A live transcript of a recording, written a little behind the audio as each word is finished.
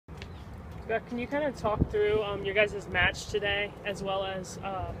Deepak, can you kind of talk through your guys' match today as well as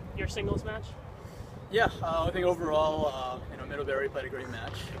your singles match? Yeah, I think overall, Middlebury played a great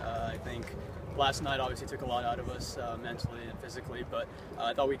match. I think last night obviously took a lot out of us mentally and physically, but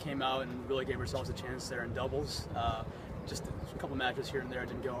I thought we came out and really gave ourselves a chance there in doubles. Just a couple matches here and there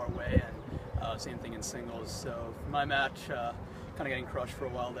didn't go our way, and same thing in singles. So for my match, kind of getting crushed for a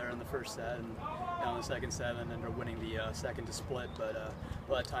while there in the first set, and in the second set, and ended up winning the second to split. But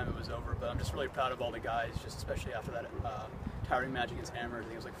by that time it was over. But I'm just really proud of all the guys, just especially after that tiring match against Hammer. I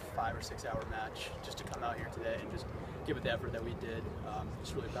think it was like a 5 or 6 hour match, just to come out here today and just give it the effort that we did.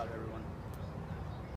 Just really proud of everyone.